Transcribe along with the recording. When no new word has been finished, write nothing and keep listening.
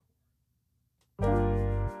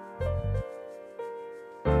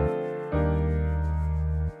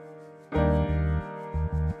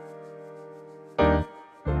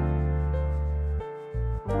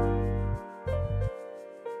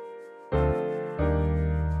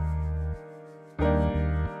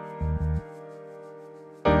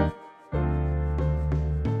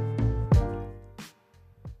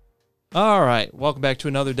All right, welcome back to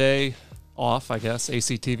another day off, I guess,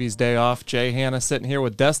 ACTV's day off. Jay Hanna sitting here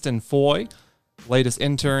with Destin Foy, latest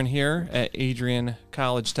intern here at Adrian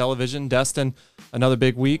College Television. Destin, another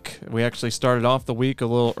big week. We actually started off the week a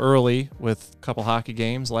little early with a couple hockey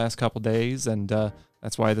games last couple days, and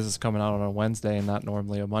that's why this is coming out on a Wednesday and not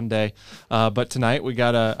normally a Monday. But tonight we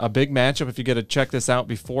got a big matchup. If you get to check this out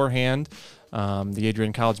beforehand, the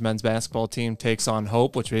Adrian College men's basketball team takes on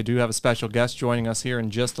Hope, which we do have a special guest joining us here in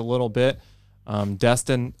just a little bit.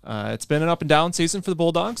 Destin, it's been an up and down season for the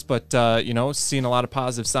Bulldogs, but seen a lot of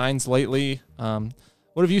positive signs lately.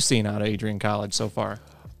 What have you seen out of Adrian College so far?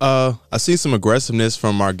 I see some aggressiveness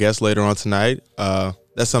from our guest later on tonight.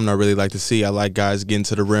 That's something I really like to see. I like guys getting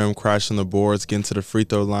to the rim, crashing the boards, getting to the free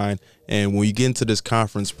throw line. And when you get into this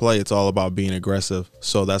conference play, it's all about being aggressive.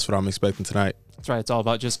 So that's what I'm expecting tonight. That's right. It's all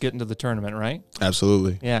about just getting to the tournament, right?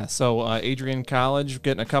 Absolutely. Yeah. So Adrian College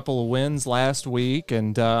getting a couple of wins last week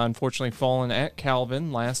and unfortunately falling at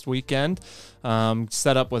Calvin last weekend.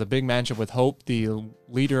 Set up with a big matchup with Hope, the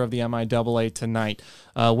leader of the MIAA tonight.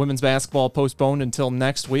 Women's basketball postponed until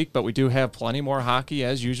next week, but we do have plenty more hockey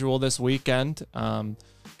as usual this weekend.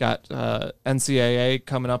 Got NCAA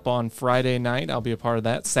coming up on Friday night. I'll be a part of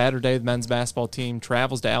that. Saturday, the men's basketball team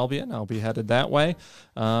travels to Albion. I'll be headed that way.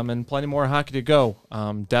 And plenty more hockey to go.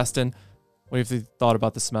 Destin, what have you thought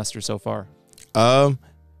about the semester so far?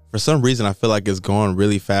 For some reason, I feel like it's going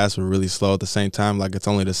really fast but really slow at the same time. Like it's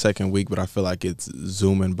only the second week, but I feel like it's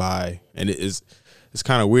zooming by. And it's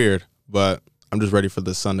kind of weird, but I'm just ready for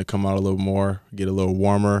the sun to come out a little more, get a little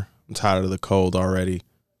warmer. I'm tired of the cold already.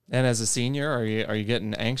 And as a senior, are you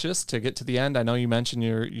getting anxious to get to the end? I know you mentioned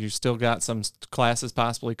you still got some classes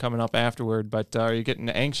possibly coming up afterward, but are you getting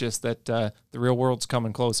anxious that the real world's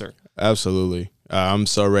coming closer? Absolutely. I'm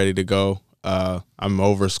so ready to go. I'm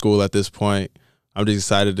over school at this point. I'm just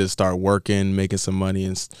excited to start working, making some money,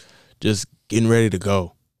 and just getting ready to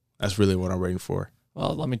go. That's really what I'm waiting for.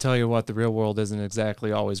 Well, let me tell you what, the real world isn't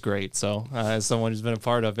exactly always great. So as someone who's been a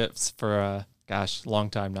part of it for gosh, long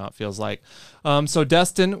time now, it feels like. So,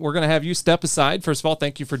 Destin, we're going to have you step aside. First of all,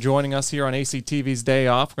 thank you for joining us here on ACTV's Day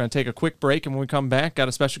Off. We're going to take a quick break, and when we come back, got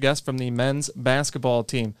a special guest from the men's basketball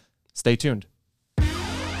team. Stay tuned.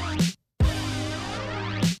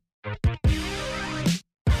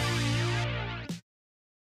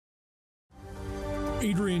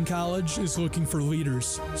 Adrian College is looking for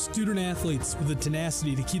leaders, student athletes with the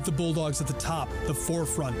tenacity to keep the Bulldogs at the top, the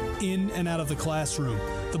forefront, in and out of the classroom.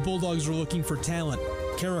 The Bulldogs are looking for talent,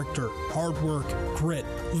 character, hard work, grit,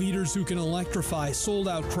 leaders who can electrify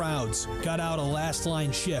sold-out crowds, gut out a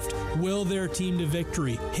last-line shift, will their team to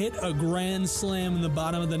victory, hit a grand slam in the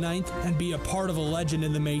bottom of the ninth, and be a part of a legend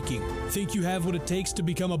in the making. Think you have what it takes to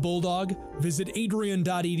become a Bulldog? Visit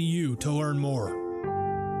adrian.edu to learn more.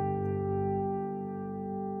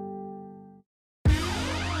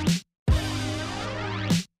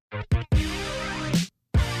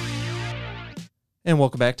 And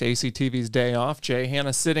welcome back to ACTV's Day Off. Jay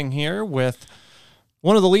Hanna sitting here with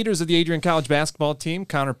one of the leaders of the Adrian College basketball team,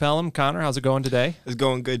 Connor Pelham. Connor, how's it going today? It's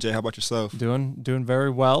going good, Jay. How about yourself? Doing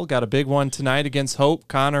very well. Got a big one tonight against Hope.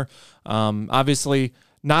 Connor, obviously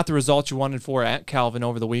not the result you wanted for at Calvin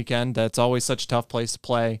over the weekend. That's always such a tough place to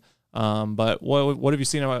play. But what have you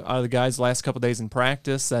seen out of the guys the last couple of days in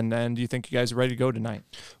practice, and do you think you guys are ready to go tonight?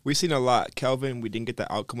 We've seen a lot. Calvin, we didn't get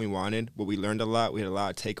the outcome we wanted, but we learned a lot. We had a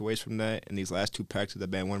lot of takeaways from that, and these last two practices have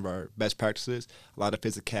been one of our best practices. A lot of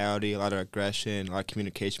physicality, a lot of aggression, a lot of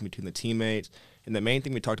communication between the teammates. And the main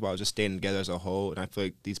thing we talked about was just staying together as a whole, and I feel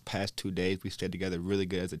like these past 2 days we stayed together really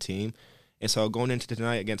good as a team. And so going into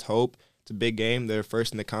tonight against Hope, it's a big game. They're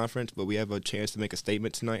first in the conference, but we have a chance to make a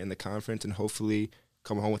statement tonight in the conference and hopefully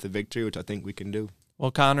come home with a victory, which I think we can do. Well,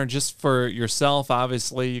 Connor, just for yourself,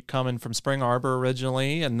 obviously coming from Spring Arbor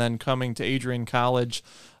originally and then coming to Adrian College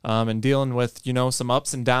and dealing with, some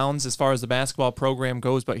ups and downs as far as the basketball program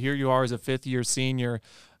goes, but here you are as a fifth-year senior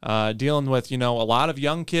dealing with, a lot of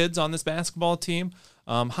young kids on this basketball team.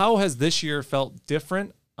 How has this year felt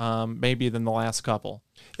different maybe than the last couple?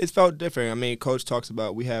 It's felt different. I mean, Coach talks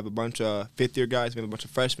about we have a bunch of fifth-year guys, we have a bunch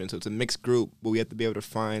of freshmen, so it's a mixed group, but we have to be able to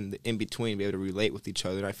find the in-between, be able to relate with each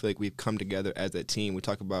other, and I feel like we've come together as a team. We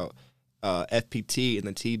talk about FPT and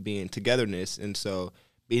the T being togetherness, and so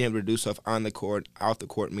being able to do stuff on the court, out the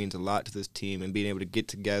court means a lot to this team, and being able to get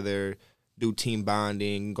together, do team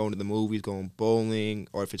bonding, going to the movies, going bowling,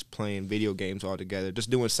 or if it's playing video games all together,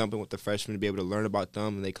 just doing something with the freshmen to be able to learn about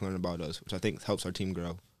them and they can learn about us, which I think helps our team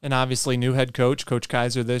grow. And obviously, new head coach, Coach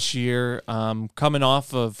Kaiser this year, coming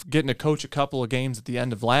off of getting to coach a couple of games at the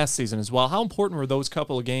end of last season as well. How important were those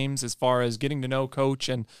couple of games as far as getting to know Coach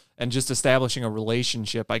and just establishing a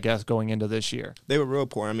relationship, I guess, going into this year? They were real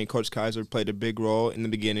important. I mean, Coach Kaiser played a big role in the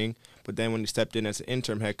beginning, but then when he stepped in as an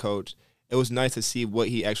interim head coach, it was nice to see what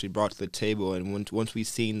he actually brought to the table. And once we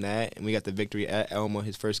seen that and we got the victory at Elma,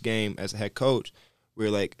 his first game as a head coach, we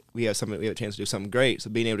were like, we have a chance to do something great. So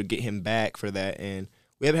being able to get him back for that, and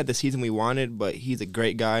we haven't had the season we wanted, but he's a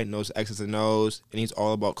great guy, knows X's and O's, and he's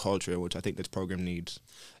all about culture, which I think this program needs.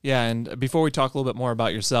 Yeah, and before we talk a little bit more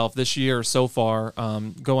about yourself, this year so far,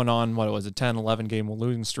 going on, what it was, a 10, 11-game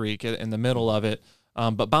losing streak in the middle of it,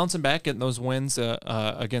 but bouncing back, getting those wins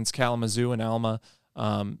against Kalamazoo and Alma.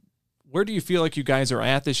 Where do you feel like you guys are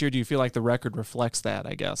at this year? Do you feel like the record reflects that,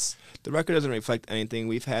 I guess? The record doesn't reflect anything.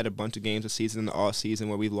 We've had a bunch of games this season in the off season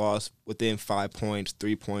where we've lost within 5 points,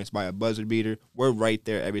 3 points by a buzzer beater. We're right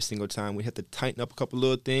there every single time. We have to tighten up a couple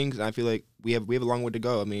little things, and I feel like we have a long way to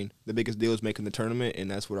go. I mean, the biggest deal is making the tournament, and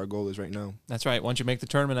that's what our goal is right now. That's right. Once you make the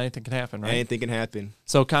tournament, anything can happen, right? Anything can happen.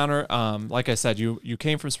 So, Connor, like I said, you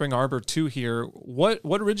came from Spring Arbor to here. What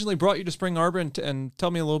originally brought you to Spring Arbor, and tell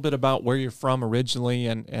me a little bit about where you're from originally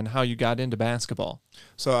and how you got into basketball.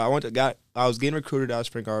 So I was getting recruited out of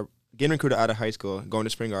Spring Arbor. Getting recruited out of high school, going to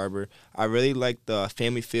Spring Arbor. I really liked the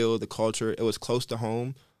family feel, the culture. It was close to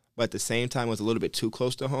home, but at the same time, it was a little bit too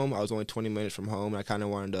close to home. I was only 20 minutes from home, and I kind of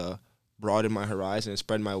wanted to broaden my horizon and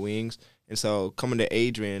spread my wings. And so coming to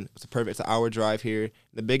Adrian, it's an hour drive here.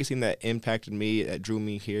 The biggest thing that impacted me, that drew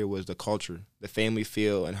me here, was the culture, the family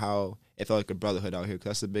feel, and how it felt like a brotherhood out here.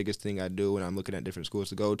 Because that's the biggest thing I do when I'm looking at different schools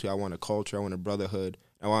to go to. I want a culture. I want a brotherhood.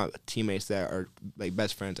 I want teammates that are like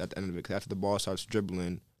best friends at the end of it. Because after the ball starts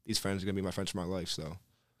dribbling, these friends are going to be my friends for my life. So,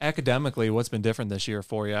 academically, what's been different this year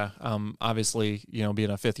for you? Obviously, being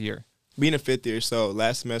a fifth year. Being a fifth year, so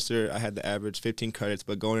last semester I had the average 15 credits,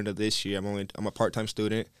 but going into this year, I'm a part-time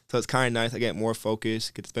student, so it's kind of nice. I get more focus,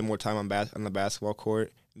 get to spend more time on the basketball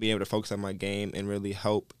court, being able to focus on my game and really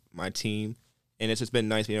help my team. And it's just been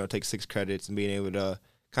nice being able to take 6 credits and being able to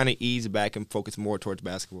kind of ease back and focus more towards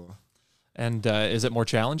basketball. And is it more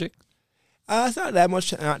challenging? It's not that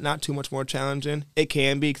much, not too much more challenging. It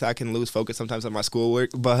can be because I can lose focus sometimes on my schoolwork,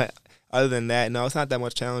 but other than that, no, it's not that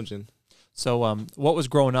much challenging. So what was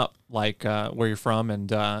growing up like where you're from, and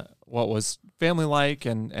what was family like,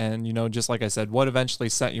 and just like I said, what eventually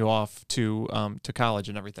sent you off to college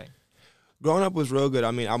and everything? Growing up was real good.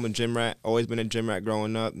 I mean, I'm a gym rat, always been a gym rat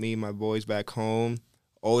growing up. Me and my boys back home,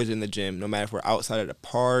 always in the gym, no matter if we're outside at the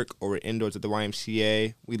park or we're indoors at the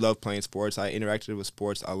YMCA. We love playing sports. I interacted with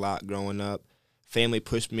sports a lot growing up. Family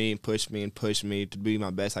pushed me to be my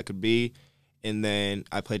best I could be. And then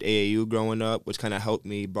I played AAU growing up, which kind of helped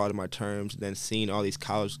me broaden my terms. And then seeing all these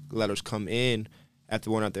college letters come in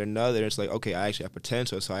after one after another, it's like, okay, I actually have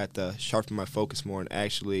potential. So I have to sharpen my focus more and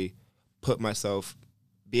actually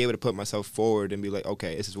be able to put myself forward and be like,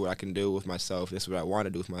 okay, this is what I can do with myself. This is what I want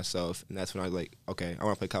to do with myself. And that's when I was like, okay, I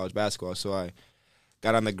want to play college basketball. So I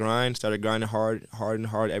got on the grind, started grinding hard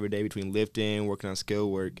every day between lifting, working on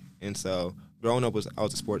skill work. And so growing up, I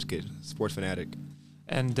was a sports kid, sports fanatic.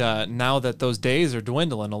 And now that those days are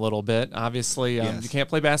dwindling a little bit, obviously Yes. you can't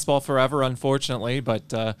play basketball forever, unfortunately,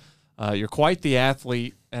 but you're quite the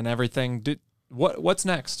athlete and everything. What's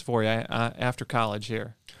next for you after college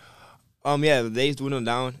here? The days dwindling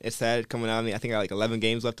down. It's sad coming out of me. I think I got like 11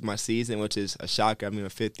 games left of my season, which is a shocker. I'm in my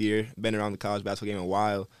 5th year, been around the college basketball game a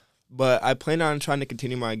while. But I plan on trying to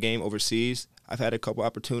continue my game overseas. I've had a couple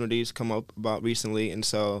opportunities come up about recently, and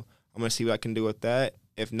so I'm going to see what I can do with that.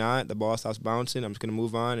 If not, the ball stops bouncing, I'm just going to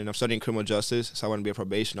move on. And I'm studying criminal justice, so I want to be a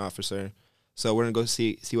probation officer. So we're going to go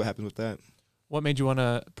see what happens with that. What made you want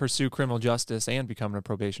to pursue criminal justice and becoming a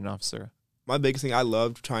probation officer? My biggest thing, I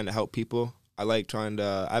love trying to help people. I like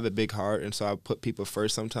I have a big heart, and so I put people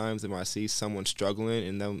first sometimes. And when I see someone struggling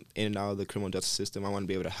and them in and out of the criminal justice system, I want to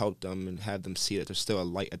be able to help them and have them see that there's still a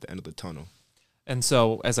light at the end of the tunnel. And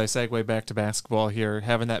so, as I segue back to basketball here,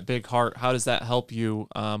 having that big heart, how does that help you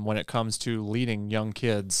when it comes to leading young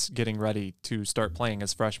kids getting ready to start playing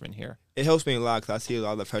as freshmen here? It helps me a lot because I see a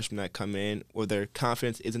lot of the freshmen that come in where their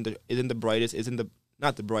confidence isn't the brightest,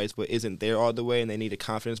 not the brightest, but isn't there all the way, and they need a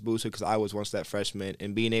confidence booster because I was once that freshman.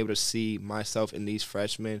 And being able to see myself in these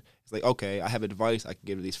freshmen, it's like, okay, I have advice I can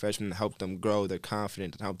give to these freshmen to help them grow their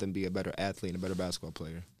confidence and help them be a better athlete and a better basketball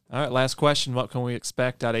player. All right, last question. What can we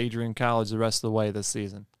expect out of Adrian College the rest of the way this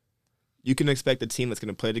season? you can expect a team that's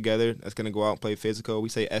going to play together, that's going to go out and play physical. We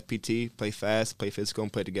say FPT, play fast, play physical,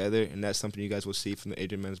 and play together, and that's something you guys will see from the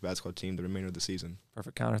Adrian men's basketball team the remainder of the season.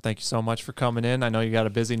 Perfect, Connor. Thank you so much for coming in. I know you got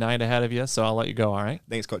a busy night ahead of you, so I'll let you go, all right?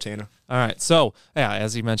 Thanks, Coach Hannah. All right. So, yeah,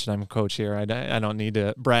 as you mentioned, I'm a coach here. I don't need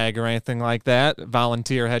to brag or anything like that.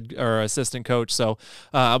 Volunteer head or assistant coach. So,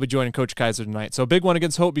 I'll be joining Coach Kaiser tonight. So, big one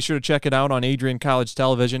against Hope. Be sure to check it out on Adrian College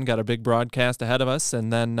Television. Got a big broadcast ahead of us.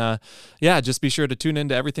 And then, just be sure to tune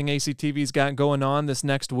into everything ACTV's got going on this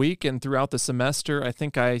next week and throughout the semester. I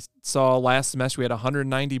think I saw last semester we had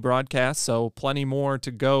 190 broadcasts, so plenty more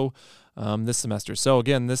to go this semester. So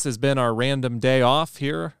again, this has been our random day off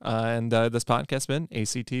here, and this podcast has been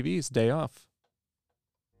ACTV's Day Off.